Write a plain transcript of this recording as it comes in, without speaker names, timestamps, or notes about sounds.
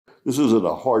This isn't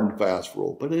a hard and fast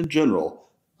rule, but in general,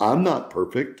 I'm not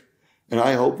perfect. And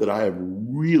I hope that I have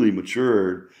really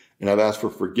matured and I've asked for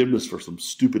forgiveness for some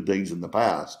stupid things in the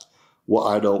past. Well,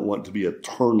 I don't want to be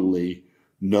eternally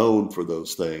known for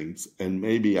those things. And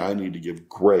maybe I need to give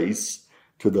grace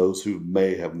to those who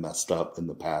may have messed up in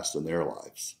the past in their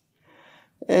lives.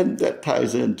 And that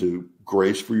ties into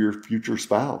grace for your future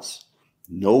spouse.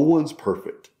 No one's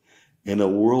perfect. In a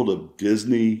world of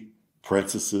Disney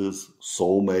princesses,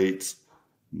 soulmates,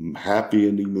 happy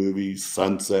ending movies,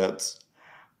 sunsets,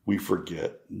 we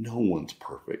forget no one's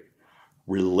perfect.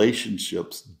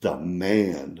 Relationships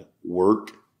demand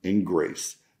work and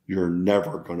grace. You're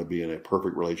never going to be in a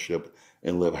perfect relationship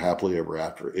and live happily ever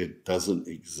after. It doesn't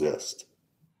exist.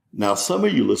 Now, some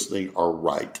of you listening are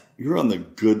right. You're on the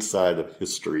good side of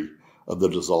history of the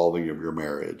dissolving of your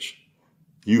marriage.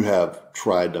 You have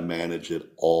tried to manage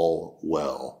it all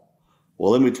well.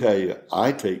 Well, let me tell you,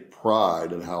 I take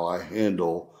pride in how I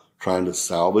handle trying to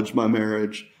salvage my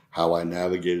marriage, how I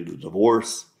navigated a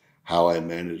divorce, how I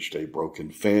managed a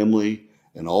broken family,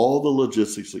 and all the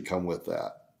logistics that come with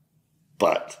that.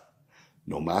 But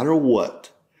no matter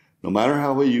what, no matter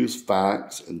how we use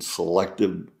facts and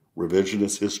selective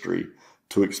revisionist history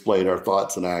to explain our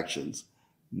thoughts and actions,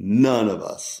 none of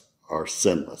us are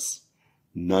sinless.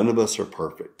 None of us are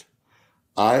perfect.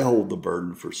 I hold the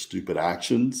burden for stupid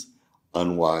actions,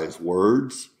 unwise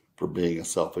words, for being a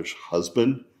selfish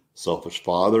husband, selfish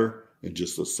father, and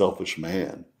just a selfish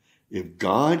man. If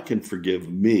God can forgive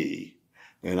me,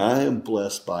 and I am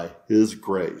blessed by His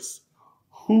grace,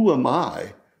 who am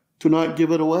I to not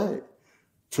give it away,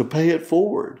 to pay it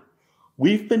forward?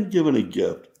 We've been given a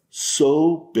gift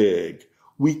so big,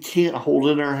 we can't hold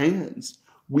it in our hands.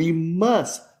 We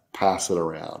must pass it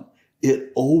around.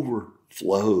 It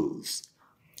overflows.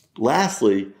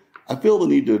 Lastly, I feel the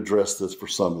need to address this for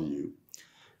some of you.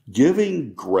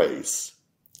 Giving grace,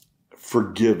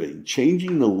 forgiving,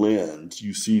 changing the lens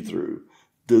you see through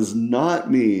does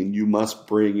not mean you must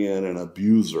bring in an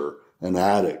abuser, an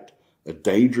addict, a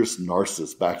dangerous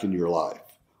narcissist back into your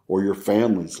life or your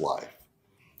family's life.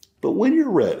 But when you're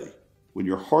ready, when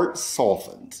your heart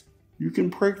softens, you can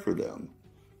pray for them.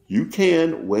 You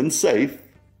can, when safe,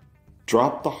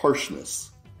 drop the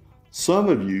harshness. Some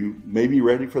of you may be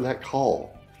ready for that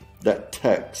call, that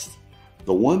text,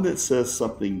 the one that says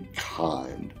something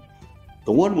kind,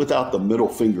 the one without the middle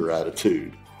finger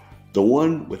attitude, the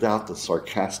one without the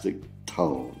sarcastic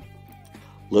tone.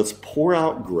 Let's pour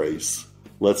out grace.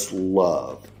 Let's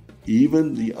love,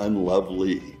 even the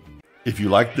unlovely. If you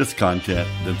like this content,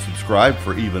 then subscribe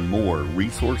for even more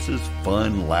resources,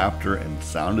 fun, laughter, and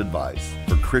sound advice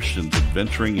for Christians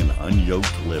adventuring in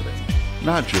unyoked living.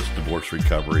 Not just divorce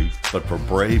recovery, but for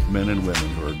brave men and women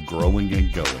who are growing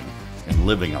and going and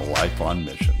living a life on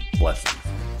mission. Blessings.